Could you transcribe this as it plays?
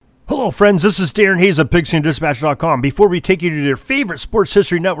Hello, friends. This is Darren Hayes of PigskinDispatch.com. Before we take you to your favorite Sports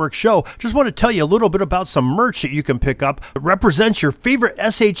History Network show, just want to tell you a little bit about some merch that you can pick up that represents your favorite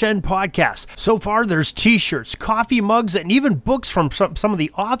SHN podcast. So far, there's t-shirts, coffee mugs, and even books from some of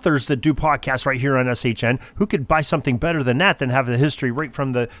the authors that do podcasts right here on SHN. Who could buy something better than that, than have the history right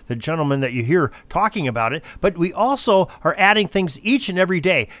from the gentleman that you hear talking about it? But we also are adding things each and every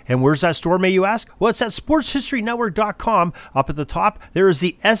day. And where's that store, may you ask? Well, it's at SportsHistoryNetwork.com. Up at the top, there is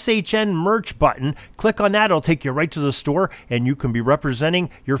the SHN merch button. Click on that, it'll take you right to the store, and you can be representing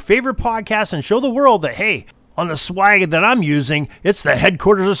your favorite podcast and show the world that, hey, on the swag that I'm using, it's the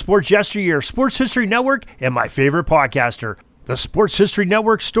headquarters of sports yesteryear, Sports History Network, and my favorite podcaster, the Sports History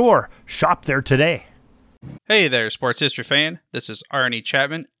Network store. Shop there today. Hey there, sports history fan. This is Arnie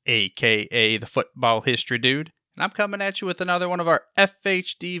Chapman, aka the Football History Dude, and I'm coming at you with another one of our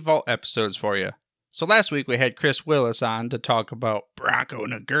FHD Vault episodes for you. So last week we had Chris Willis on to talk about Bronco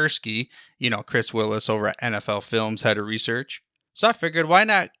Nagurski. You know, Chris Willis over at NFL Films, head of research. So I figured, why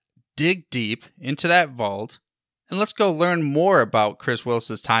not dig deep into that vault and let's go learn more about Chris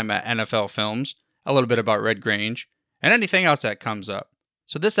Willis's time at NFL Films, a little bit about Red Grange, and anything else that comes up.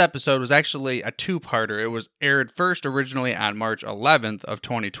 So this episode was actually a two-parter. It was aired first originally on March 11th of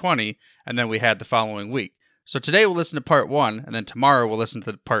 2020, and then we had the following week. So today we'll listen to part 1, and then tomorrow we'll listen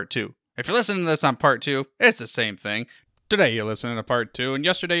to part 2. If you're listening to this on part 2, it's the same thing. Today you're listening to part 2, and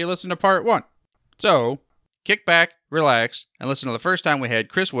yesterday you listened to part 1. So, kick back, relax, and listen to the first time we had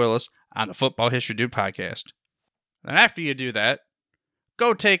Chris Willis on the Football History Dude podcast. And after you do that,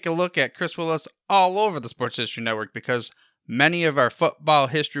 go take a look at Chris Willis all over the Sports History Network, because many of our football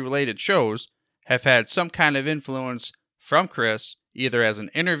history related shows have had some kind of influence from Chris, either as an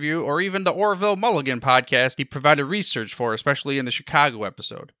interview or even the Orville Mulligan podcast he provided research for, especially in the Chicago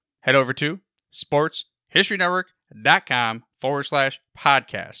episode. Head over to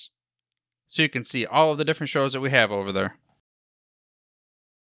sportshistorynetwork.com/podcast so you can see all of the different shows that we have over there.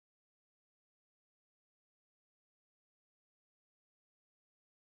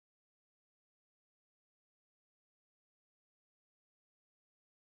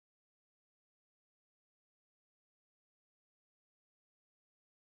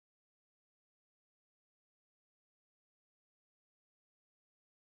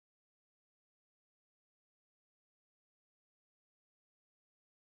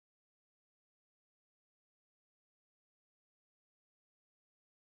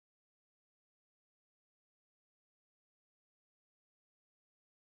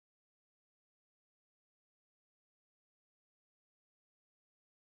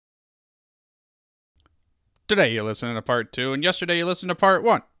 Today you're listening to part 2, and yesterday you listened to part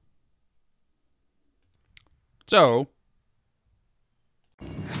 1. So,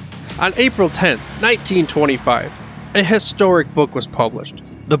 on April 10th, 1925, a historic book was published.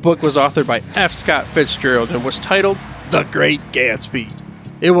 The book was authored by F. Scott Fitzgerald and was titled The Great Gatsby.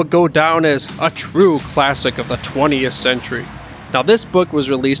 It would go down as a true classic of the 20th century. Now, this book was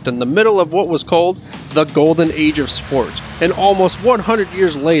released in the middle of what was called the Golden Age of Sport, and almost 100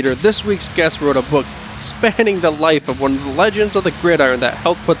 years later, this week's guest wrote a book spanning the life of one of the legends of the gridiron that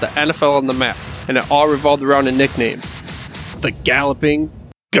helped put the NFL on the map, and it all revolved around a nickname: the Galloping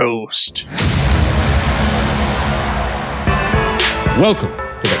Ghost. Welcome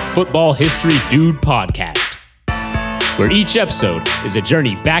to the Football History Dude podcast, where each episode is a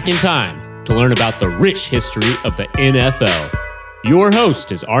journey back in time to learn about the rich history of the NFL. Your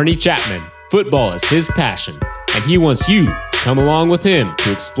host is Arnie Chapman. Football is his passion, and he wants you to come along with him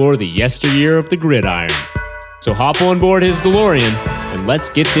to explore the yesteryear of the gridiron. So hop on board his DeLorean, and let's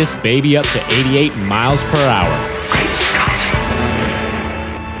get this baby up to 88 miles per hour.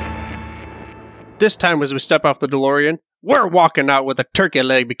 This time as we step off the DeLorean, we're walking out with a turkey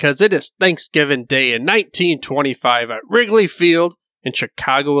leg because it is Thanksgiving Day in 1925 at Wrigley Field in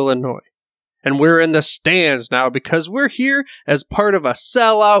Chicago, Illinois. And we're in the stands now because we're here as part of a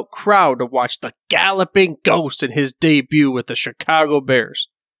sellout crowd to watch the Galloping Ghost in his debut with the Chicago Bears.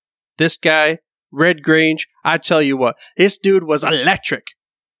 This guy, Red Grange, I tell you what, this dude was electric.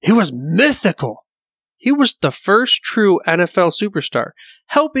 He was mythical. He was the first true NFL superstar,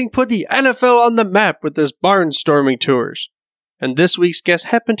 helping put the NFL on the map with his barnstorming tours. And this week's guest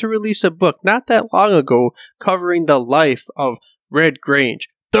happened to release a book not that long ago covering the life of Red Grange,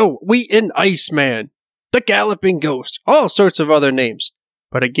 the Wheaton Iceman, the Galloping Ghost, all sorts of other names.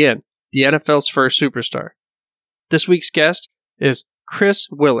 But again, the NFL's first superstar. This week's guest is Chris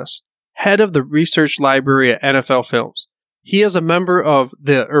Willis, head of the research library at NFL Films. He is a member of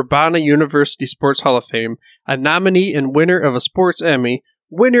the Urbana University Sports Hall of Fame, a nominee and winner of a Sports Emmy,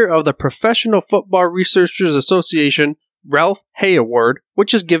 winner of the Professional Football Researchers Association, Ralph Hay Award,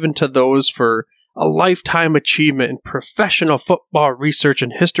 which is given to those for a lifetime achievement in professional football research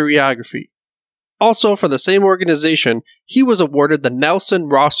and historiography. Also, for the same organization, he was awarded the Nelson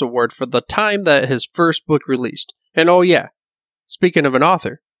Ross Award for the time that his first book released. And oh yeah, speaking of an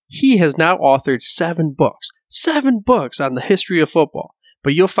author, he has now authored 7 books. 7 books on the history of football.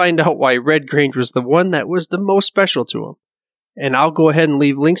 But you'll find out why Red Grange was the one that was the most special to him. And I'll go ahead and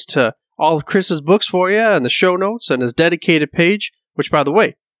leave links to all of Chris's books for you in the show notes and his dedicated page, which, by the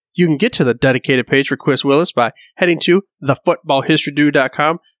way, you can get to the dedicated page for Chris Willis by heading to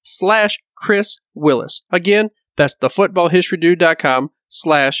thefootballhistorydude.com/Chris Willis. Again, that's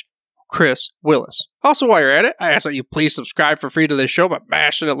thefootballhistorydude.com/Chris Willis. Also, while you're at it, I ask that you please subscribe for free to this show by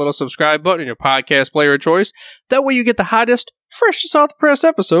mashing that little subscribe button in your podcast player of choice. That way you get the hottest, freshest off the press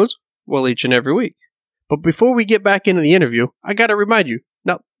episodes, well, each and every week. But before we get back into the interview, I gotta remind you,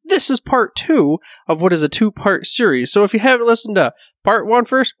 now, this is part 2 of what is a 2-part series. So if you haven't listened to part 1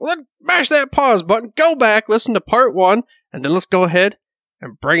 first, well, then mash that pause button, go back, listen to part 1, and then let's go ahead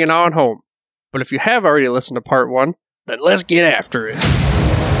and bring it on home. But if you have already listened to part 1, then let's get after it.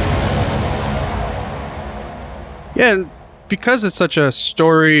 Yeah, and because it's such a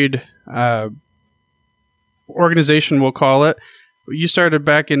storied organization, we'll call it, you started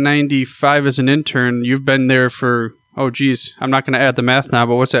back in 95 as an intern. You've been there for, I'm not going to add the math now,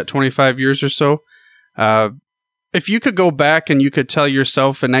 but what's that, 25 years or so? If you could go back and you could tell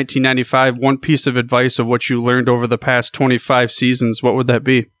yourself in 1995 one piece of advice of what you learned over the past 25 seasons, what would that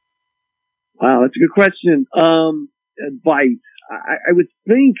be? Wow, that's a good question. Advice. I would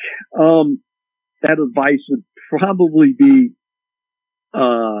think that advice would probably be,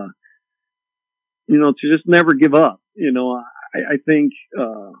 to just never give up. I think,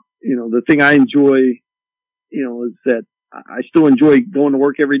 the thing I enjoy, is that I still enjoy going to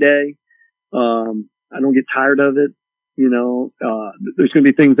work every day. I don't get tired of it. There's going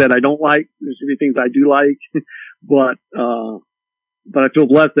to be things that I don't like. There's going to be things I do like, but I feel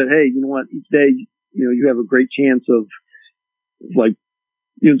blessed that, hey, you know what, each day, you have a great chance of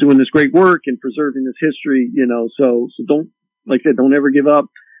doing this great work and preserving this history, so don't, like I said, don't ever give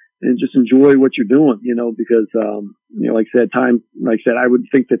up and just enjoy what you're doing, because, like I said, I would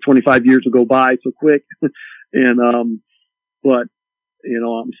think that 25 years will go by so quick and, but,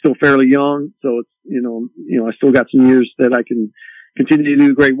 I'm still fairly young, so it's, I still got some years that I can continue to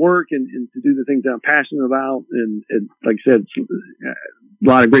do great work and to do the things that I'm passionate about. And like I said, a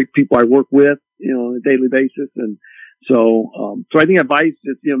lot of great people I work with, on a daily basis. And so I think advice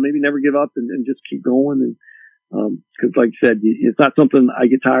is, maybe never give up and just keep going. And, cause like I said, it's not something I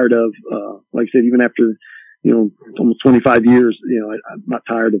get tired of. Like I said, even after, almost 25 years, I'm not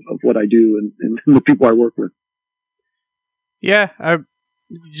tired of what I do and the people I work with. Yeah.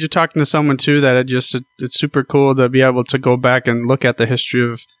 You're talking to someone too that it's super cool to be able to go back and look at the history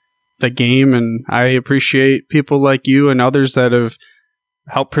of the game. And I appreciate people like you and others that have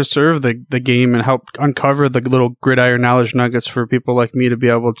helped preserve the game and help uncover the little gridiron knowledge nuggets for people like me to be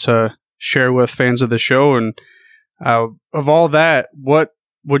able to share with fans of the show. And of all that, what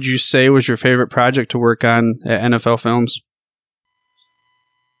would you say was your favorite project to work on at NFL Films?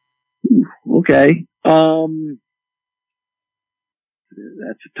 Okay.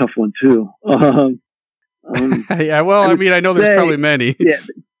 That's a tough one too. Yeah, well, I mean, I know there's probably many. Yeah,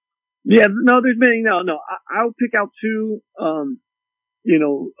 no, there's many. No, I'll pick out 2,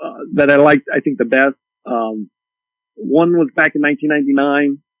 that I liked, I think the best. One was back in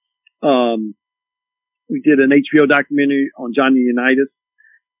 1999. We did an HBO documentary on Johnny Unitas.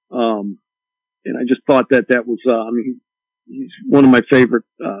 And I just thought that was, he's one of my favorite,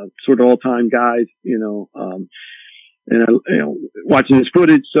 sort of all time guys, and watching his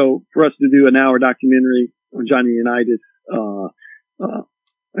footage. So for us to do an hour documentary on Johnny Unitas, I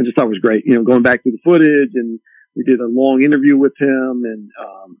just thought it was great, going back to the footage, and we did a long interview with him and,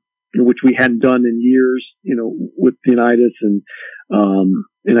 which we hadn't done in years, with Unitas, and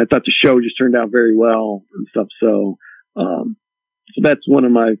I thought the show just turned out very well and stuff. So that's one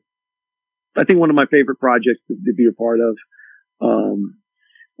of my favorite projects to be a part of.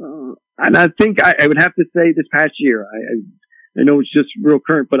 And I think I would have to say this past year, I know it's just real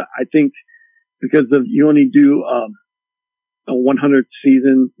current, but I think because you only do, a 100th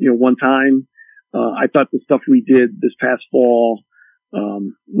season, one time, I thought the stuff we did this past fall,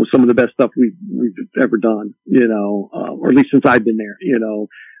 was some of the best stuff we've ever done, or at least since I've been there,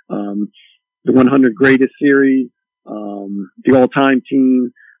 the 100 greatest series, the all-time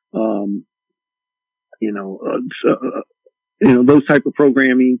team, those type of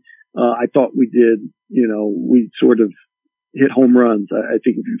programming, I thought we did, we sort of hit home runs. I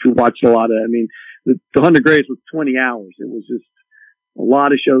think if you watched a lot of, the 100 Greatest was 20 hours. It was just a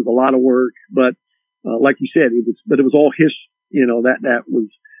lot of shows, a lot of work, but like you said, it was all history. That was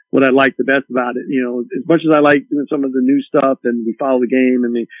what I liked the best about it. As much as I like doing some of the new stuff and we follow the game,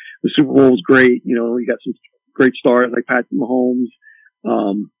 and the Super Bowl was great. You got some great stars like Patrick Mahomes.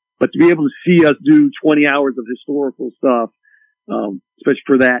 But to be able to see us do 20 hours of historical stuff, especially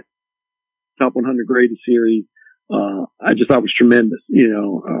for that top 100 greatest series, I just thought was tremendous.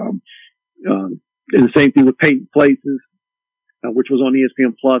 And the same thing with Peyton Places, which was on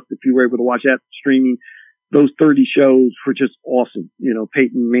ESPN Plus. If you were able to watch that streaming, those 30 shows were just awesome.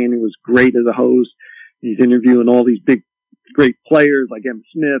 Peyton Manning was great as a host. He's interviewing all these great players like Emmitt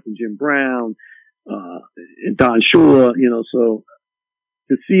Smith and Jim Brown, and Don Shula, so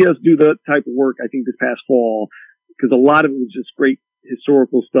to see us do that type of work, I think this past fall, because a lot of it was just great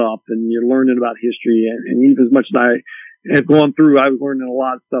historical stuff and you're learning about history. And even as much as I have gone through, I was learning a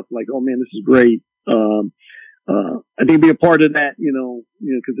lot of stuff like, oh man, this is great. I think be a part of that,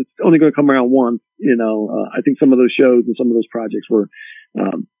 cause it's only going to come around once, I think some of those shows and some of those projects were,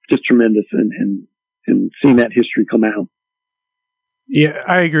 just tremendous and seeing that history come out. Yeah,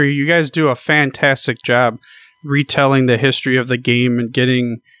 I agree. You guys do a fantastic job retelling the history of the game and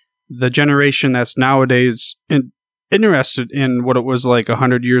getting the generation that's nowadays interested in what it was like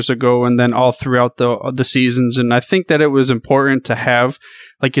 100 years ago and then all throughout the seasons. And I think that it was important to have,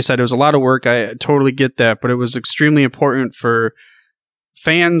 like you said, it was a lot of work. I totally get that, but it was extremely important for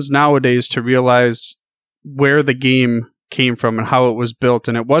fans nowadays to realize where the game came from and how it was built.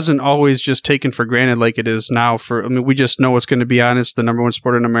 And it wasn't always just taken for granted like it is now. We just know it's going to be honest, the number one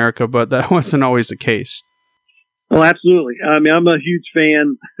sport in America, but that wasn't always the case. Oh, absolutely. I mean, I'm a huge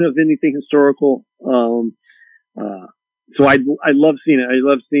fan of anything historical. So I love seeing it. I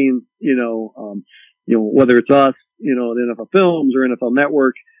love seeing, whether it's us, the NFL Films or NFL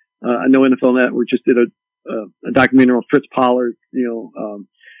Network. I know NFL Network just did a documentary on Fritz Pollard,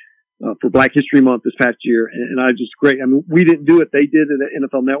 for Black History Month this past year. And I just great. I mean, we didn't do it. They did it at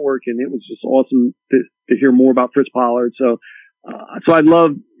NFL Network and it was just awesome to hear more about Fritz Pollard. So I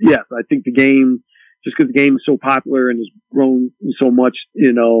love, yes, I think the game, just because the game is so popular and has grown so much,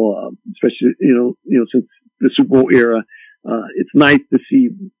 especially, since the Super Bowl era, it's nice to see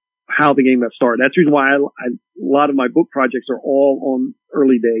how the game got started. That's the reason why a lot of my book projects are all on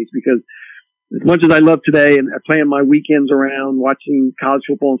early days, because as much as I love today and I plan my weekends around watching college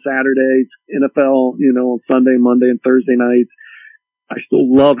football on Saturdays, NFL, on Sunday, Monday, and Thursday nights, I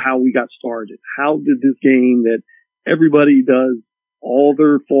still love how we got started. How did this game that everybody does all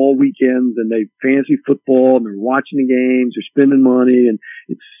their fall weekends and they fantasy football and they're watching the games, they're spending money, and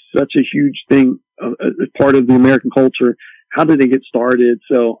it's such a huge thing, as part of the American culture. How did they get started?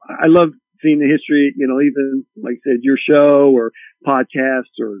 So I love seeing the history, even like I said, your show or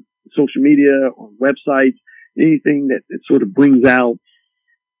podcasts or social media or websites, anything that sort of brings out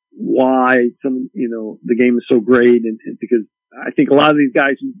why the game is so great. And because I think a lot of these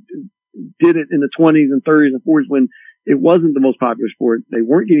guys who did it in the 20s and 30s and 40s when it wasn't the most popular sport, they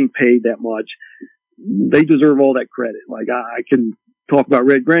weren't getting paid that much. They deserve all that credit. Like I can talk about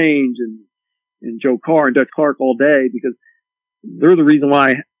Red Grange and Joe Carr and Dutch Clark all day because they're the reason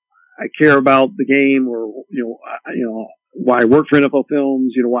why I care about the game, or why I work for NFL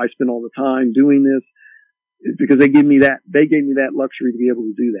Films, why I spend all the time doing this, is because they gave me that luxury to be able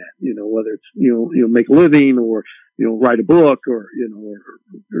to do that, whether it's, make a living or, write a book or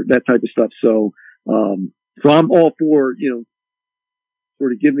that type of stuff. So I'm all for,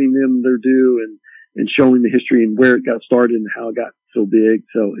 sort of giving them their due and showing the history and where it got started and how it got so big.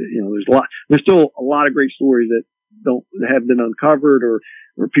 So, there's still a lot of great stories that have been uncovered or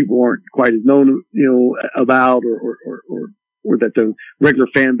people aren't quite as known, about or that the regular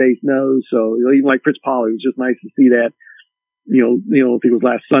fan base knows. So, even like Fritz Pollard, it was just nice to see that, I think it was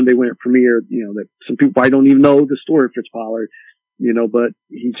last Sunday when it premiered, that some people probably don't even know the story of Fritz Pollard, but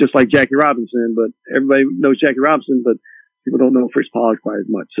he's just like Jackie Robinson, but everybody knows Jackie Robinson, but people don't know Fritz Pollard quite as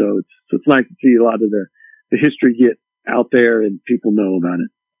much. So it's nice to see a lot of the history get out there and people know about it.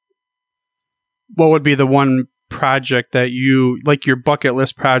 What would be the one project that you, like your bucket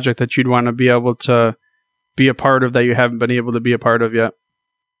list project that you'd want to be able to be a part of that you haven't been able to be a part of yet?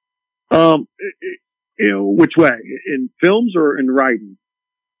 Which way? In films or in writing?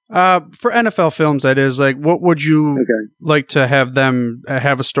 For NFL Films, that is. Like, what would you like to have them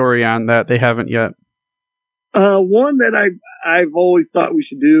have a story on that they haven't yet? One that I've always thought we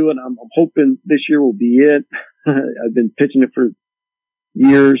should do, and I'm hoping this year will be it. I've been pitching it for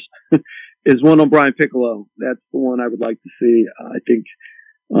years. Is one on Brian Piccolo. That's the one I would like to see. I think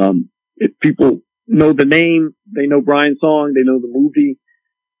if people know the name, they know Brian's song, they know the movie,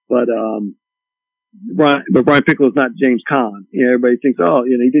 but Brian Piccolo is not James Caan. Everybody thinks, oh,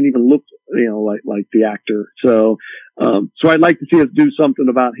 he didn't even look, like the actor. So I'd like to see us do something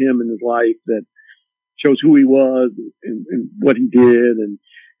about him and his life that shows who he was and what he did and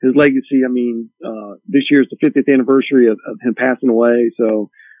his legacy. I mean, this year is the 50th anniversary of him passing away. So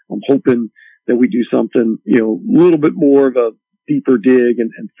I'm hoping that we do something, a little bit more of a deeper dig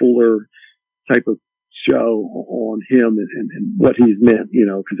and fuller type of show on him and what he's meant,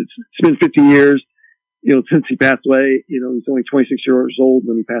 cause it's been 50 years, since he passed away. He's only 26 years old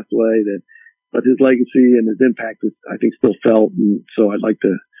when he passed away, but his legacy and his impact is, I think, still felt. And so I'd like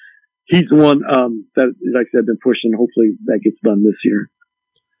to, he's the one, that, like I said, I've been pushing. Hopefully that gets done this year.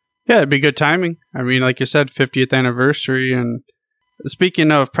 Yeah, it'd be good timing. I mean, like you said, 50th anniversary. And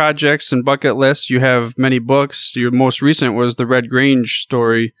speaking of projects and bucket lists, you have many books. Your most recent was the Red Grange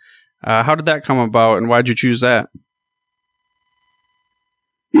story. How did that come about, and why'd you choose that?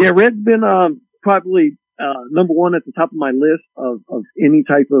 Yeah, Red's been probably number one at the top of my list of any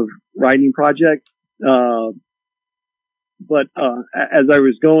type of writing project. But as I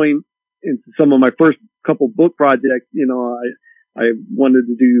was going into some of my first couple book projects, I wanted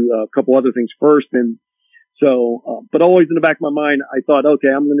to do a couple other things first. And so, but always in the back of my mind, I thought, okay,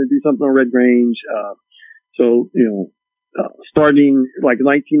 I'm going to do something on Red Grange. Starting like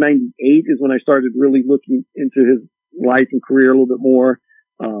 1998 is when I started really looking into his life and career a little bit more.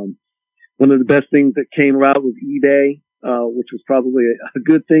 One of the best things that came about was eBay, which was probably a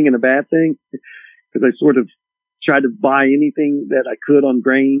good thing and a bad thing because I sort of tried to buy anything that I could on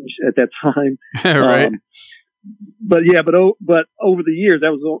Grange at that time. Right. But over the years,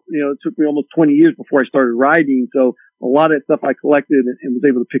 that was, it took me almost 20 years before I started writing. So a lot of that stuff I collected and was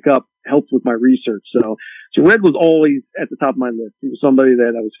able to pick up helped with my research. So Red was always at the top of my list. He was somebody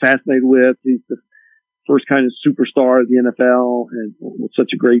that I was fascinated with. He's the first kind of superstar of the NFL and was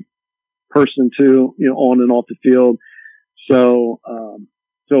such a great person too, on and off the field. So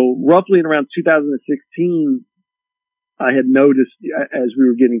roughly in around 2016, I had noticed as we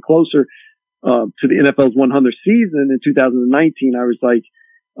were getting closer to the NFL's 100th season in 2019, I was like,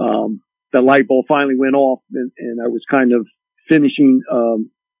 the light bulb finally went off and I was kind of finishing,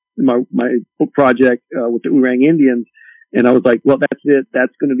 my book project, with the Oorang Indians. And I was like, well, that's it.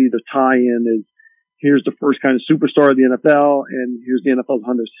 That's going to be the tie-in is here's the first kind of superstar of the NFL and here's the NFL's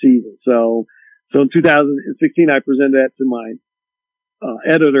 100th season. So in 2016, I presented that to my,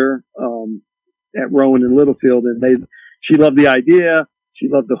 editor, at Rowan and Littlefield, and she loved the idea. She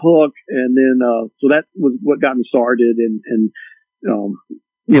loved the hook. And then, so that was what got me started. And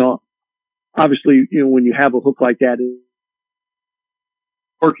obviously, when you have a hook like that, it's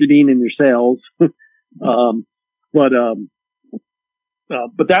marketing in your sales. But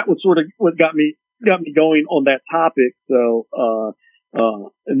that was sort of what got me going on that topic. So,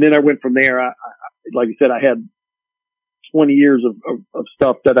 and then I went from there. I like I said, I had 20 years of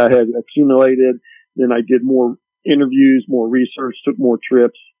stuff that I had accumulated. Then I did more interviews, more research, took more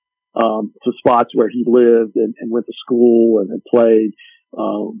trips, to spots where he lived and went to school and played.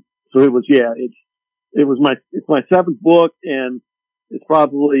 So it was, it's my seventh book and it's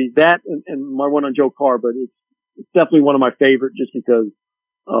probably that and my one on Joe Carr, but it's definitely one of my favorite just because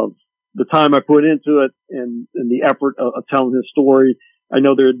of the time I put into it and the effort of telling his story. I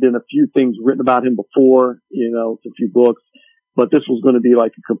know there had been a few things written about him before, a few books, but this was going to be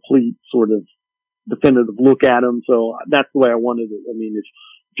like a complete sort of definitive look at him. So that's the way I wanted it. I mean, if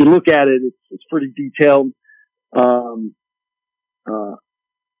you look at it, it's pretty detailed.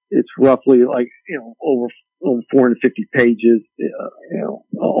 It's roughly like, over 450 pages,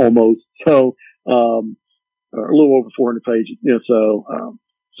 almost. So, or a little over 400 pages, so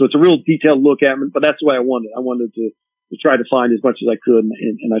it's a real detailed look at him, but that's the way I wanted. I wanted to try to find as much as I could.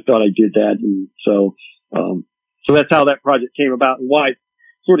 And I thought I did that. And so that's how that project came about and why it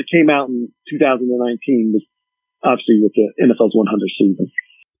sort of came out in 2019 was obviously with the NFL's 100th season.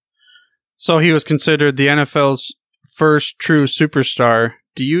 So he was considered the NFL's first true superstar.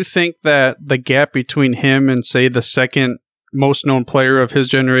 Do you think that the gap between him and, say, the second most known player of his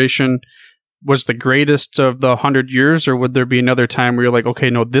generation was the greatest of the 100 years, or would there be another time where you're like, okay,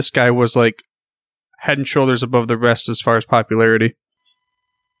 no, this guy was like head and shoulders above the rest as far as popularity?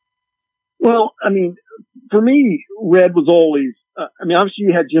 Well, I mean, for me, Red was always, obviously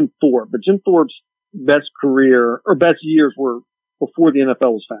you had Jim Thorpe, but Jim Thorpe's best career or best years were before the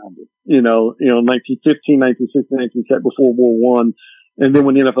NFL was founded, 1915, 1916, 1917, before World I. And then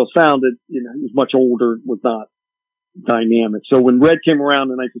when the NFL was founded, he was much older, was not dynamic. So when Red came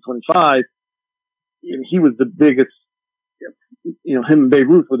around in 1925, he was the biggest, him and Babe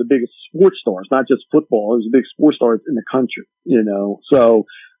Ruth were the biggest sports stars, not just football. It was the biggest sports stars in the country, So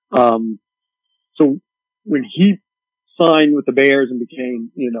So when he signed with the Bears and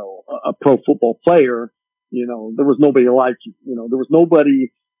became, a pro football player, there was nobody like you. There was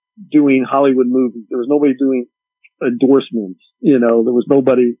nobody doing Hollywood movies. There was nobody doing endorsements. There was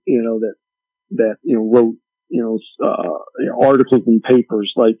nobody, that wrote, articles in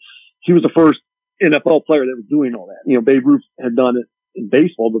papers. Like, he was the first NFL player that was doing all that. Babe Ruth had done it in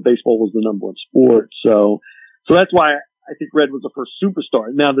baseball, but baseball was the number one sport. So that's why I think Red was the first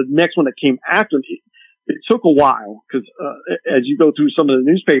superstar. Now, the next one that came after me, it took a while because, as you go through some of the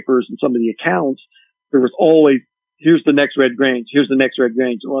newspapers and some of the accounts, there was always, here's the next Red Grange. Here's the next Red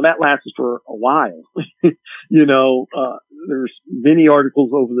Grange. Well, that lasted for a while. There's many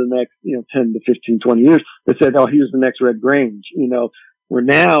articles over the next, 10 to 15, 20 years that said, oh, here's the next Red Grange, where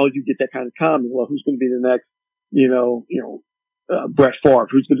now you get that kind of comment. Well, who's going to be the next, Brett Favre?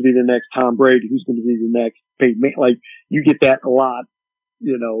 Who's going to be the next Tom Brady? Who's going to be the next Peyton Manning? Like, you get that a lot,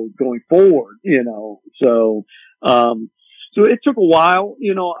 going forward, so it took a while,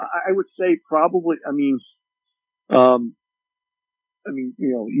 I would say probably,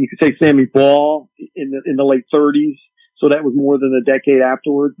 you could say Sammy Baugh in the late 30s. So that was more than a decade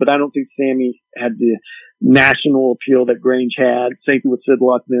afterwards, but I don't think Sammy had the national appeal that Grange had. Same thing with Sid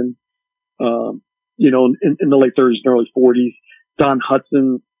Luckman, in the late 30s and early 40s. Don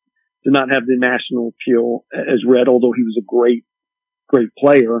Hudson did not have the national appeal as Red, although he was a great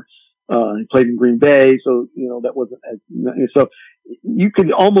player. He played in Green Bay, so, that wasn't as, so you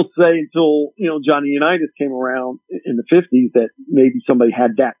could almost say until, Johnny Unitas came around in the 50s that maybe somebody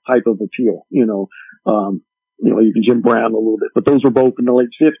had that type of appeal, even Jim Brown a little bit, but those were both in the late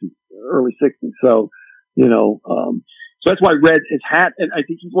 50s, early 60s. So, so that's why Red has had, and I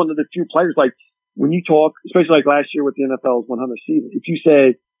think he's one of the few players, like when you talk, especially like last year with the NFL's 100 season, if you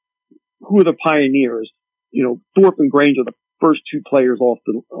say, who are the pioneers, Thorpe and Grange are the first two players off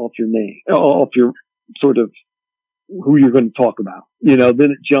your name, off your sort of who you're going to talk about,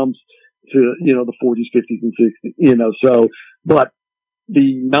 then it jumps to, the 40s, 50s and 60s, so, but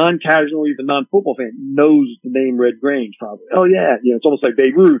the non-casual or even non-football fan knows the name Red Grange probably. Oh yeah. It's almost like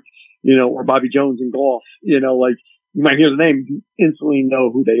Babe Ruth, or Bobby Jones in golf, like you might hear the name, you instantly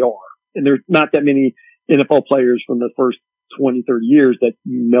know who they are. And there's not that many NFL players from the first 20, 30 years that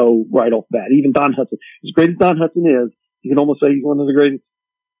right off the bat. Even Don Hudson, as great as Don Hudson is, you can almost say he's one of the greatest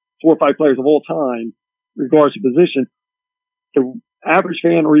 4 or 5 players of all time, regardless of position. The average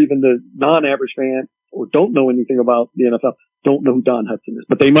fan or even the non-average fan or don't know anything about the NFL don't know who Don Hudson is,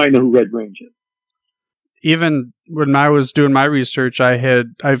 but they might know who Red Grange is. Even when I was doing my research,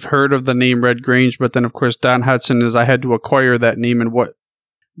 I've heard of the name Red Grange, but then of course Don Hudson I had to acquire that name and what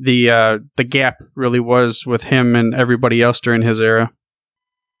the gap really was with him and everybody else during his era.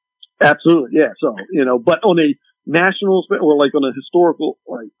 Absolutely, yeah. So but on a national or like on a historical,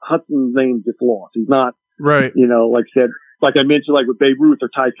 like Hudson's name gets lost. He's not right. Like I said, like I mentioned, like with Babe Ruth or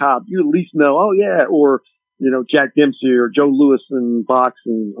Ty Cobb, you at least know, oh yeah, or Jack Dempsey or Joe Louis in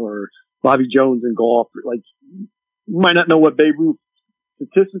boxing or Bobby Jones in golf. Like, you might not know what Babe Ruth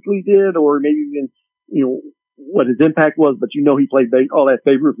statistically did or maybe even, what his impact was, but he played oh, that's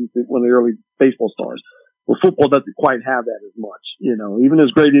Babe Ruth. He's one of the early baseball stars. Well, football doesn't quite have that as much, even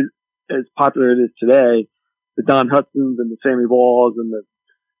as great as popular it is today, the Don Hudsons and the Sammy Baughs and the,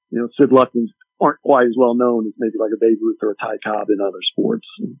 Sid Luckmans aren't quite as well known as maybe like a Babe Ruth or a Ty Cobb in other sports.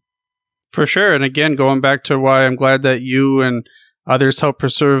 For sure. And again, going back to why I'm glad that you and others help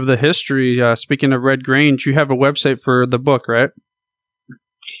preserve the history. Speaking of Red Grange, you have a website for the book, right?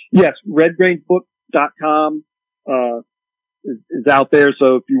 Yes. RedGrangeBook.com is out there.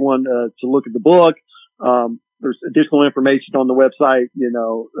 So if you want to look at the book, there's additional information on the website,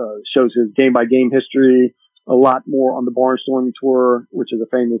 shows his game by game history, a lot more on the Barnstorming Tour, which is a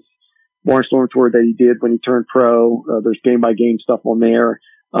famous Barnstorming Tour that he did when he turned pro. There's game by game stuff on there.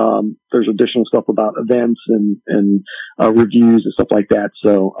 There's additional stuff about events and reviews and stuff like that.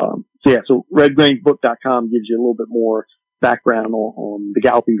 So so RedGrangeBook.com gives you a little bit more background on the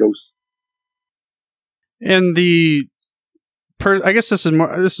Galloping Ghosts. And I guess this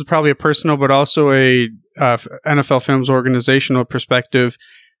is probably a personal, but also a NFL Films organizational perspective.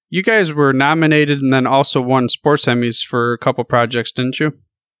 You guys were nominated and then also won Sports Emmys for a couple projects, didn't you?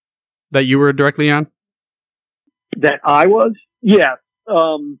 That you were directly on? That I was? Yeah.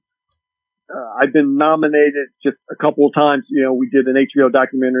 I've been nominated just a couple of times. We did an HBO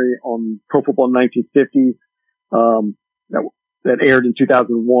documentary on pro football in the 1950s, that aired in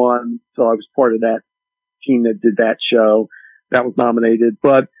 2001. So I was part of that team that did that show that was nominated.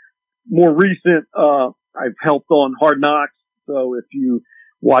 But more recent, I've helped on Hard Knocks. So if you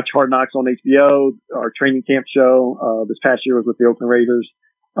watch Hard Knocks on HBO, our training camp show, this past year was with the Oakland Raiders.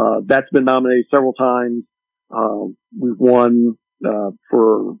 That's been nominated several times. We've won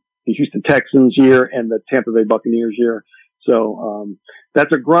for the Houston Texans year and the Tampa Bay Buccaneers year. So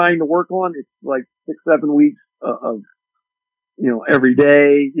that's a grind to work on. It's like 6-7 weeks of every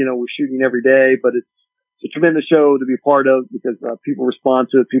day. We're shooting every day, but it's a tremendous show to be a part of because people respond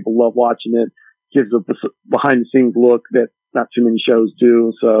to it. People love watching it. Gives a behind the scenes look that not too many shows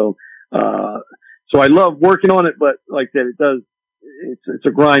do. So I love working on it, but like I said, it's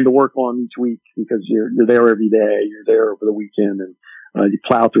a grind to work on each week because you're there every day. You're there over the weekend, and you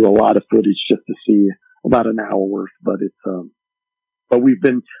plow through a lot of footage just to see about an hour worth. But but we've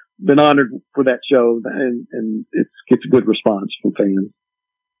been honored for that show, and it gets a good response from fans.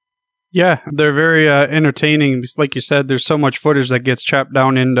 Yeah, they're very entertaining. Like you said, there's so much footage that gets chopped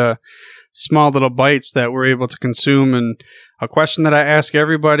down into small little bites that we're able to consume. And a question that I ask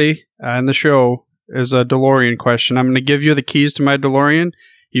everybody in the show is a DeLorean question. I'm going to give you the keys to my DeLorean.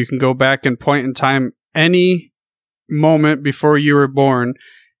 You can go back and point in time any moment before you were born.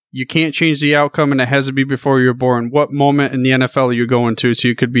 You can't change the outcome, and it has to be before you were born. What moment in the NFL are you going to so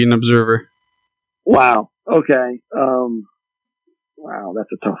you could be an observer? Wow. Okay. Wow,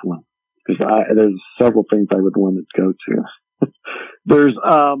 that's a tough one because there's several things I would want to go to. There's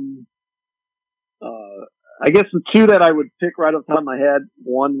I guess the two that I would pick right off the top of my head,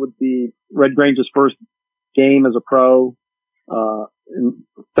 one would be Red Grange's first game as a pro, in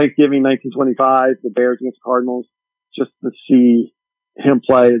Thanksgiving 1925, the Bears against the Cardinals, just to see him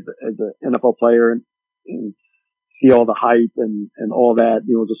play as an NFL player and see all the hype and all that,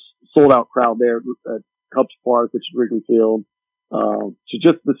 just sold out crowd there at Cubs Park, which is Wrigley Field. So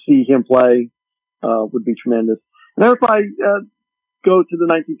just to see him play, would be tremendous. And I would probably, go to the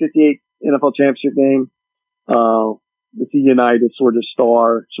 1958 NFL championship game, to see United sort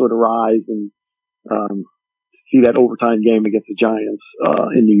of rise and, see that overtime game against the Giants,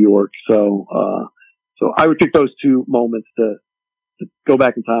 in New York. So I would pick those two moments to go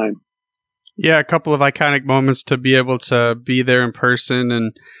back in time. Yeah, a couple of iconic moments to be able to be there in person.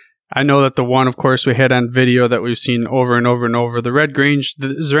 And I know that the one, of course, we had on video that we've seen over and over and over, the Red Grange.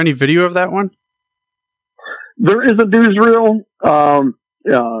 Is there any video of that one? There is a newsreel.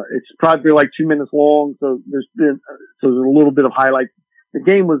 It's probably like 2 minutes long. So there's a little bit of highlights. The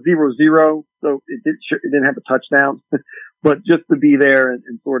game was 0-0, so it didn't have a touchdown, but just to be there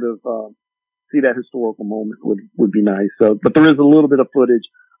and sort of, see that historical moment would be nice. So, but there is a little bit of footage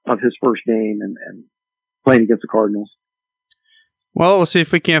of his first game and playing against the Cardinals. Well, we'll see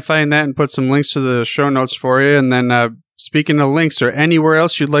if we can't find that and put some links to the show notes for you. And then, speaking of links, or anywhere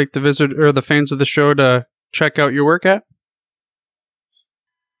else you'd like the visitor or the fans of the show to check out your work at?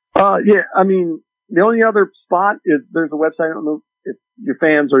 Yeah, I mean, the only other spot is there's a website. I don't know if your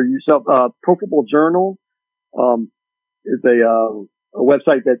fans or yourself, Pro Football Journal, is a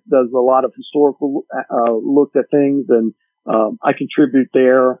website that does a lot of historical, looks at things. And, I contribute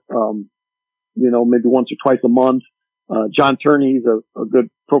there, maybe once or twice a month. John Turney's a good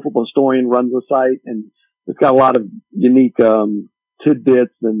pro football historian, runs the site, and it's got a lot of unique,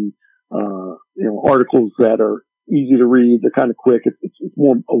 tidbits and, articles that are easy to read. They're kind of quick. It's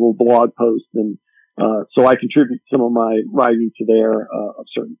more a little blog post. And, so I contribute some of my writing to there, of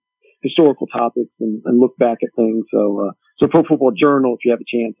certain historical topics and look back at things. So Pro Football Journal, if you have a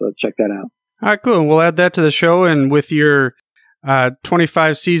chance, check that out. All right, cool. We'll add that to the show. And with your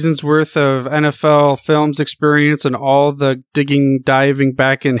 25 seasons worth of NFL films experience and all the diving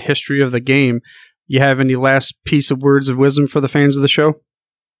back in history of the game, you have any last piece of words of wisdom for the fans of the show?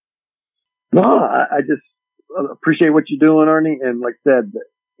 No, I just appreciate what you're doing, Ernie. And like I said,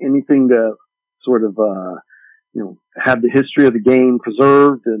 anything to sort of, have the history of the game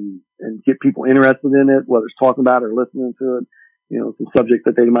preserved and get people interested in it, whether it's talking about it or listening to it. It's a subject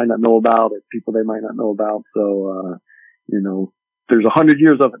that they might not know about or people they might not know about. So, there's 100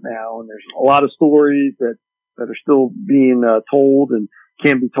 years of it now, and there's a lot of stories that are still being told and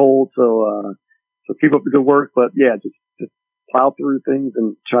can be told. So keep up the good work. But yeah, just plow through things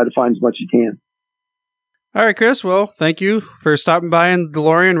and try to find as much as you can. All right, Chris. Well, thank you for stopping by in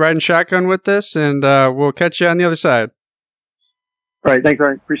DeLorean, riding shotgun with us, and we'll catch you on the other side. All right. Thanks,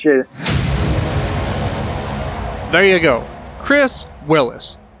 Ryan. Appreciate it. There you go. Chris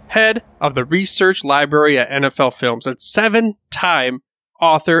Willis, head of the research library at NFL Films and 7-time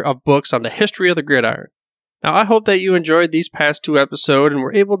author of books on the history of the gridiron. Now, I hope that you enjoyed these past 2 episodes and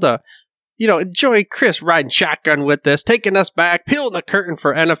were able to, enjoy Chris riding shotgun with us, taking us back, peeling the curtain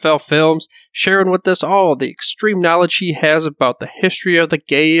for NFL Films, sharing with us all the extreme knowledge he has about the history of the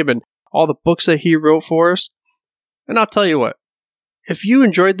game and all the books that he wrote for us. And I'll tell you what, If you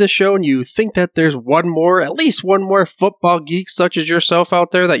enjoyed this show and you think that there's at least one more football geek such as yourself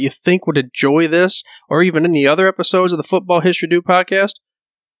out there that you think would enjoy this or even any other episodes of the Football History Dude podcast,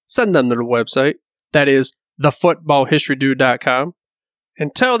 send them to the website. That is thefootballhistorydude.com.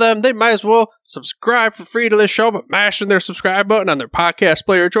 And tell them they might as well subscribe for free to this show by mashing their subscribe button on their podcast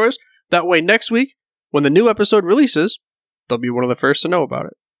player of choice. That way next week, when the new episode releases, they'll be one of the first to know about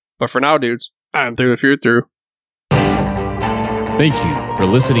it. But for now, dudes, I'm through if you're through. Thank you for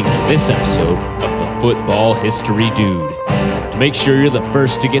listening to this episode of the Football History Dude. To make sure you're the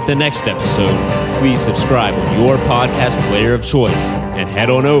first to get the next episode, please subscribe on your podcast player of choice and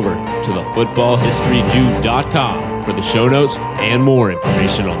head on over to thefootballhistorydude.com for the show notes and more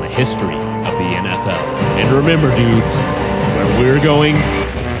information on the history of the NFL. And remember, dudes, where we're going,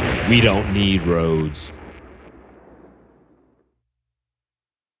 we don't need roads.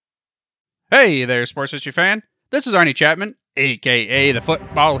 Hey there, sports history fan. This is Arnie Chapman, aka the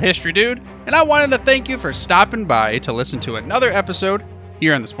Football History Dude, and I wanted to thank you for stopping by to listen to another episode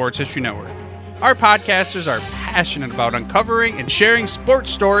here on the Sports History Network. Our podcasters are passionate about uncovering and sharing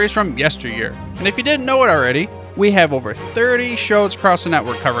sports stories from yesteryear. And if you didn't know it already, we have over 30 shows across the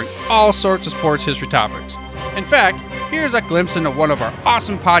network covering all sorts of sports history topics. In fact, here's a glimpse into one of our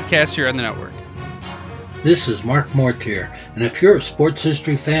awesome podcasts here on the network. This is Mark Mortier, and if you're a sports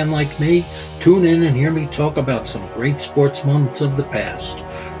history fan like me, tune in and hear me talk about some great sports moments of the past.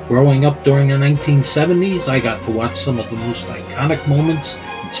 Growing up during the 1970s, I got to watch some of the most iconic moments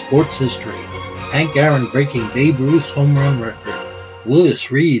in sports history. Hank Aaron breaking Babe Ruth's home run record.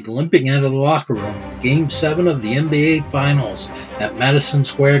 Willis Reed limping out of the locker room in Game 7 of the NBA Finals at Madison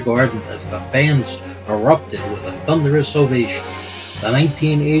Square Garden as the fans erupted with a thunderous ovation. The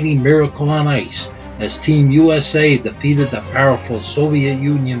 1980 Miracle on Ice as Team USA defeated the powerful Soviet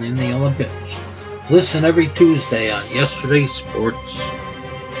Union in the Olympics. Listen every Tuesday on Yesterday's Sports.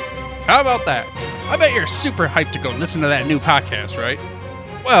 How about that? I bet you're super hyped to go listen to that new podcast, right?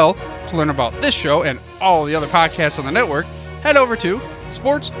 Well, to learn about this show and all the other podcasts on the network, head over to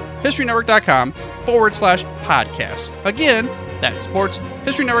sportshistorynetwork.com/podcast. Again, that's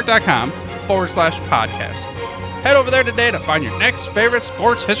sportshistorynetwork.com/podcast. Head over there today to find your next favorite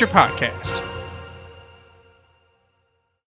sports history podcast.